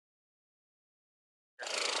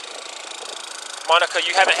Monica,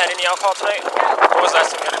 you haven't had any alcohol tonight? When was the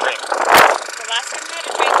last time you had a drink? The last time I had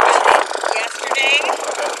a drink was yesterday.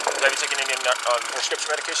 Okay. Have you taken any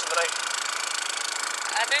prescription medication tonight?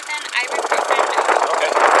 Other than ibuprofen, no.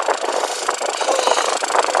 Okay.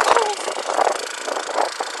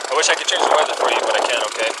 I wish I could change the weather for you, but I can't,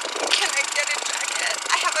 okay? Can I get a jacket?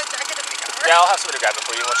 I have a jacket in my car. Yeah, I'll have somebody grab it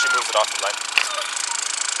for you once she moves it off the line.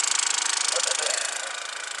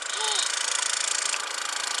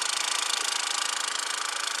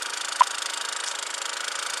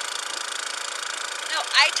 No,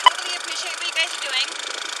 I totally appreciate what you guys are doing.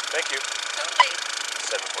 Thank you. Totally.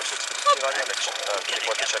 746. Can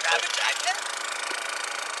you check grab a jacket?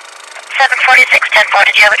 746, 10-4,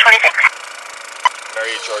 did you have a 26?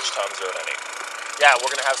 Mary George Tom 098. Yeah,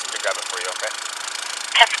 we're gonna have somebody grab it for you, okay?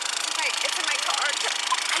 It's in my car.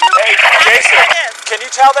 Hey, Jason, can you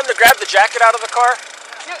tell them to grab the jacket out of the car?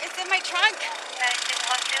 No, it's in my trunk.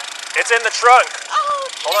 It's in the trunk. Oh,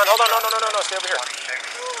 Hold on, no, stay over here.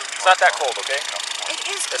 It's not that cold, okay? it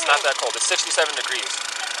is cold. It's not that cold. It's 67 degrees.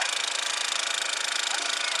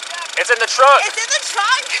 It's in the trunk. It's in the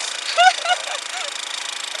trunk.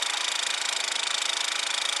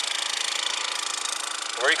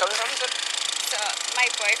 Where are you coming from, you said? So, my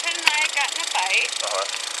boyfriend and I got in a fight.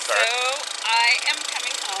 Sorry. So, I am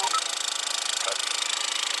coming home. Okay.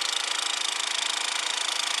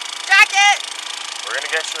 Jacket! We're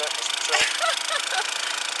gonna get you it, Mr. Chill.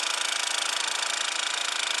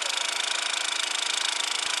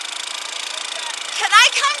 Can I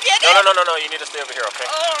come get it? No, you need to stay over here, okay?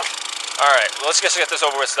 Oh. Alright, well, let's just get this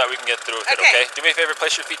over with so that we can get through with it, okay? Do me a favor,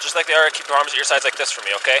 place your feet just like they are, keep your arms at your sides like this for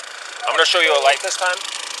me, okay? I'm gonna show you a light this time.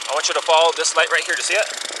 I want you to follow this light right here, do you see it?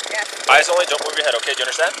 Yes. Eyes only, don't move your head, okay? Do you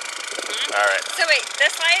understand? Alright. So wait,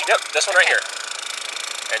 this light? Yep, this one right here.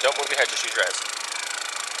 And don't move your head, just use your eyes.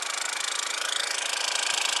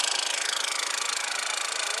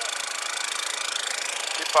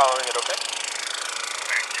 Keep following it, okay?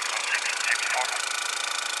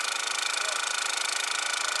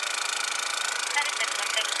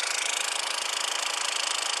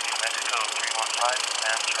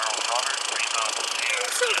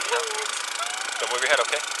 Don't move your head,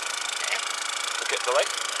 okay? Okay, the light.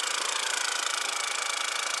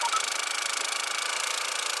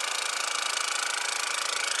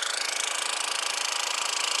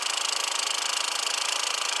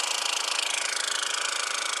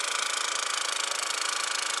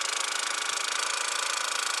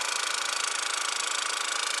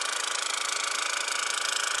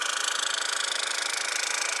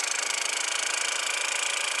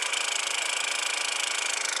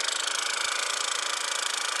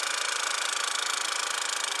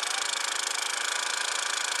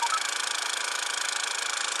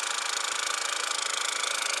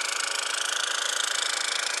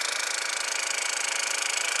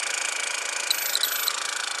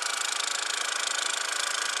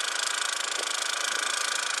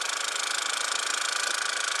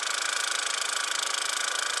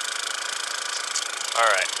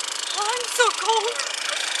 Alright. Oh, I'm so cold.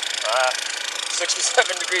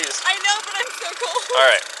 67 degrees. I know, but I'm so cold.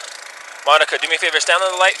 Alright. Monica, do me a favor, stand on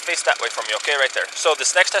the light, face that way from me, okay? Right there. So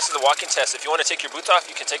this next test is a walking test. If you want to take your boots off,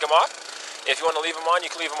 you can take them off. If you want to leave them on, you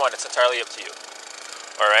can leave them on. It's entirely up to you.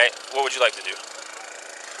 Alright? What would you like to do?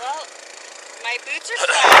 Well, my boots are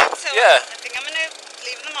soft, so Yeah. I think I'm going to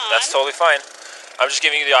leave them on. That's totally fine. I'm just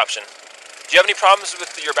giving you the option. Do you have any problems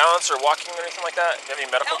with your balance or walking or anything like that? Do you have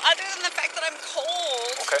any medical? No, other than the fact that I'm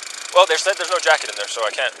cold. Okay. Well, they said there's no jacket in there, so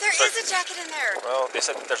I can't. There is a jacket in there. Well, they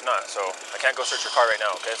said that there's not, so I can't go search your car right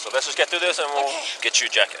now, okay? So let's just get through this and we'll get you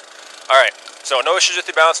a jacket. Alright, so no issues with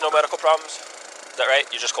your balance, no medical problems? Is that right?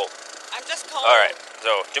 You're just cold? I'm just cold. Alright,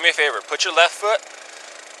 so do me a favor. Put your left foot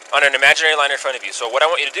on an imaginary line in front of you. So what I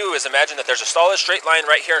want you to do is imagine that there's a solid straight line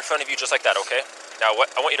right here in front of you, just like that, okay? Now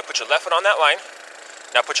what I want you to put your left foot on that line.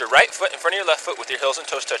 Now put your right foot in front of your left foot with your heels and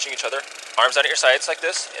toes touching each other. Arms out at your sides like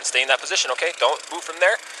this, and stay in that position, okay? Don't move from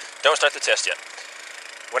there. Don't start the test yet.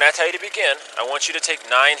 When I tell you to begin, I want you to take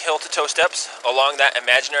 9 heel-to-toe steps along that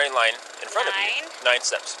imaginary line in front of you. 9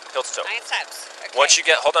 steps, heel-to-toe. 9 steps. Okay. Once you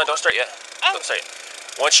get, hold on, don't start yet. Oh. Don't start yet.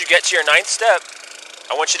 Once you get to your 9th step,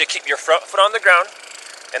 I want you to keep your front foot on the ground,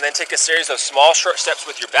 and then take a series of small, short steps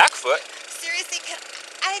with your back foot. Seriously,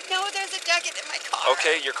 I know there's a jacket in my car.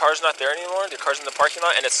 Okay, your car's not there anymore. Your car's in the parking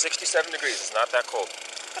lot, and it's 67 degrees. It's not that cold.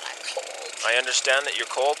 But I'm cold. I understand that you're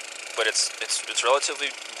cold, but it's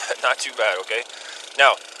relatively not too bad. Okay.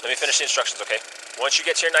 Now let me finish the instructions. Okay. Once you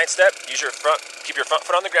get to your 9th step, keep your front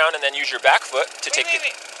foot on the ground, and then use your back foot to take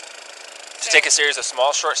a series of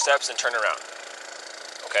small, short steps and turn around.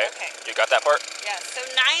 okay? Okay. You got that part? Yeah, so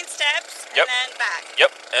 9 steps Yep. and then back.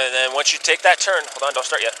 Yep, and then once you take that turn, hold on, don't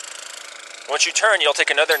start yet. Once you turn, you'll take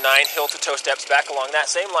another 9 heel-to-toe steps back along that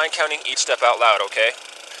same line, counting each step out loud, okay?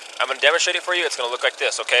 I'm going to demonstrate it for you. It's going to look like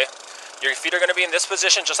this, okay? Your feet are going to be in this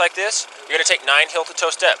position, just like this. You're going to take 9 heel-to-toe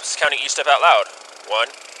steps, counting each step out loud. 1,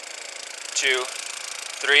 2,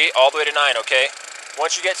 3, all the way to 9, okay?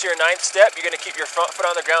 Once you get to your 9th step, you're going to keep your front foot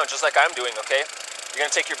on the ground, just like I'm doing, okay? You're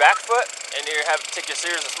going to take your back foot, and you're going to take a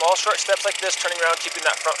series of small, short steps like this, turning around, keeping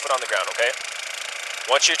that front foot on the ground, okay?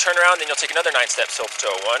 Once you turn around, then you'll take another 9 steps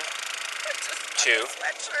heel-to-toe. 1, 2,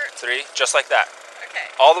 3, just like that. Okay.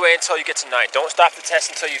 All the way until you get to 9. Don't stop the test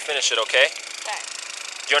until you finish it, okay? Okay.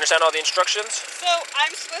 Do you understand all the instructions? So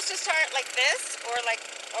I'm supposed to start like this or like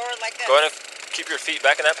this? Go ahead and keep your feet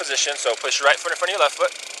back in that position. So push your right foot in front of your left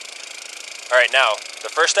foot. All right, now, the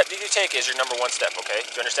first step that you take is your number 1 step, okay?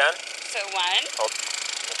 Do you understand? So 1, Hold.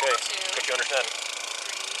 Okay, 2, if you understand.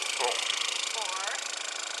 3, 4,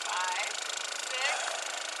 5, 6,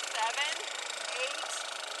 7, 8,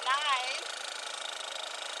 9.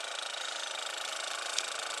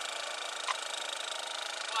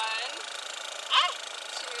 1,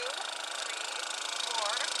 2, 3,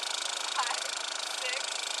 4, 5, 6,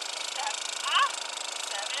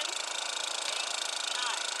 7, 8,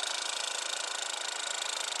 9.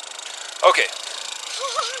 Okay,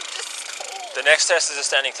 This is cold. the next test is a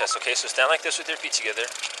standing test, okay? So stand like this with your feet together,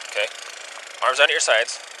 okay? Arms on your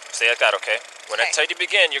sides. Stay like that, okay? When I Okay. tell you to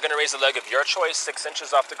begin, you're going to raise the leg of your choice 6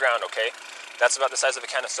 inches off the ground, okay? That's about the size of a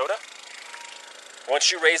can of soda.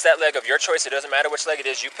 Once you raise that leg of your choice, it doesn't matter which leg it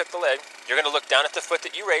is, you pick the leg. You're going to look down at the foot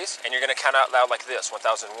that you raise, and you're going to count out loud like this: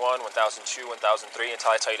 1001, 1002, 1003,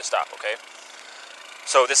 until I tell you to stop, okay?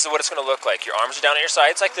 So this is what it's going to look like. Your arms are down at your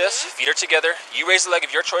sides like this, feet are together. You raise the leg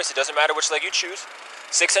of your choice, it doesn't matter which leg you choose.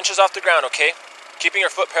 6 inches off the ground, okay? Keeping your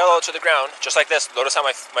foot parallel to the ground, just like this. Notice how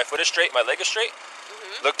my foot is straight, my leg is straight.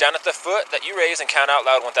 Look down at the foot that you raise and count out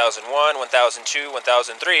loud: 1001, 1002,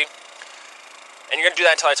 1003. And you're going to do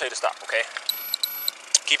that until I tell you to stop, okay?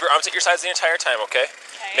 Keep your arms at your sides the entire time, okay?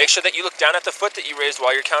 Okay. Make sure that you look down at the foot that you raised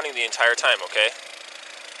while you're counting the entire time, okay?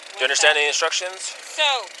 Do you understand the instructions?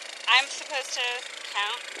 So I'm supposed to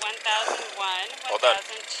count 1001, Hold on.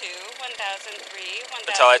 1002, 1003, 1004.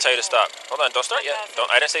 Until I tell you to stop. Hold on, don't start yet.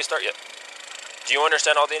 I didn't say start yet. Do you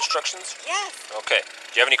understand all the instructions? Yes. Okay.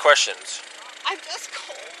 Do you have any questions? I'm just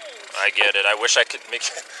cold. I get it. I wish I could make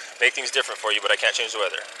things different for you, but I can't change the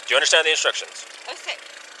weather. Do you understand the instructions? Okay.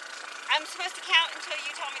 I'm supposed to count until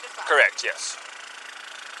you tell me to stop. Correct, yes.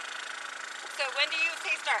 So when do you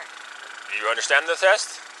say start? Do you understand the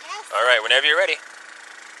test? Yes. All right, whenever you're ready.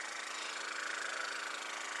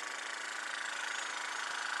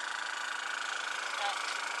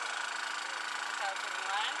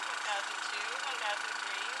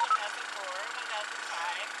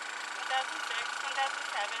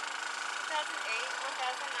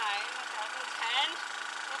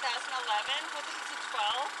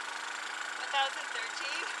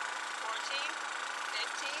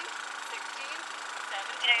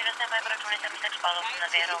 Stand by for 27-6, follow from the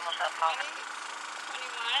van, almost up, follow.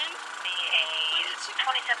 21, Be a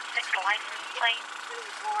 27-6 license plate.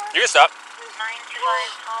 24. You can stop.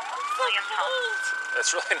 925 Tom William Tom.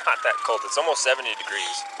 It's really not that cold. It's almost 70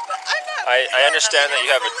 degrees. I'm not. I understand that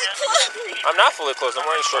you have a... fully clothed. I'm not fully clothed. I'm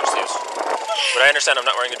wearing short sleeves. But I understand I'm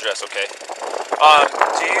not wearing a dress, okay?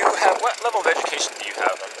 Do you have... What level of education do you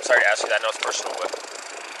have? I'm sorry to ask you that. I know it's personal, but...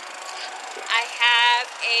 I have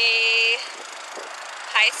a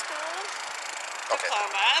high school Okay.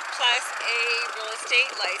 diploma plus a real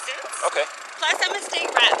estate license. Okay. Plus I'm a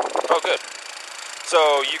state rep. Oh, good.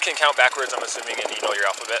 So you can count backwards, I'm assuming, and you know your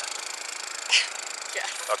alphabet?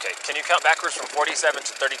 Yes. Okay. Can you count backwards from 47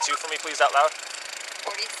 to 32 for me, please, out loud?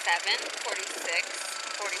 47, 46,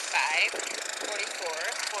 45, 44,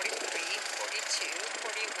 43, 42,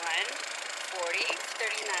 41, 40,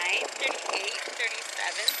 39, 38,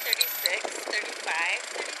 37, 36,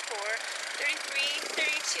 35, 34, 33,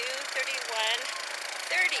 32, 31,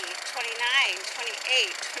 30, 29,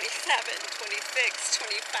 28, 27, 26,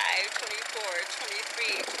 25, 24,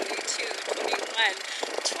 23, 22, 21,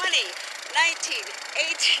 20, 19,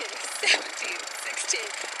 18, 17,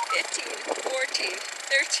 16, 15, 14,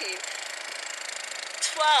 13,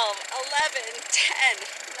 12, 11, 10,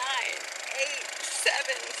 9, 8,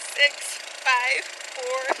 7, 6, 5,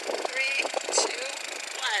 4, 3, 2,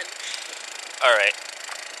 1. All right.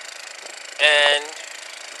 And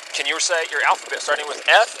can you recite your alphabet starting with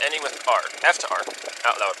F, ending with R? F to R.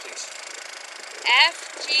 Out loud, please. F,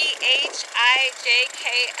 G, H, I, J,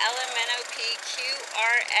 K, L, M, N, O, P, Q,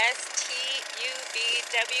 R, S, T, U, V,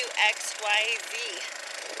 W, X, Y, Z.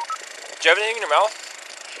 Do you have anything in your mouth?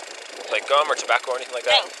 like gum or tobacco or anything like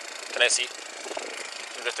that? No. Can I see?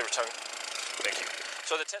 Can you lift your tongue? Thank you.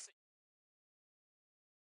 So the test.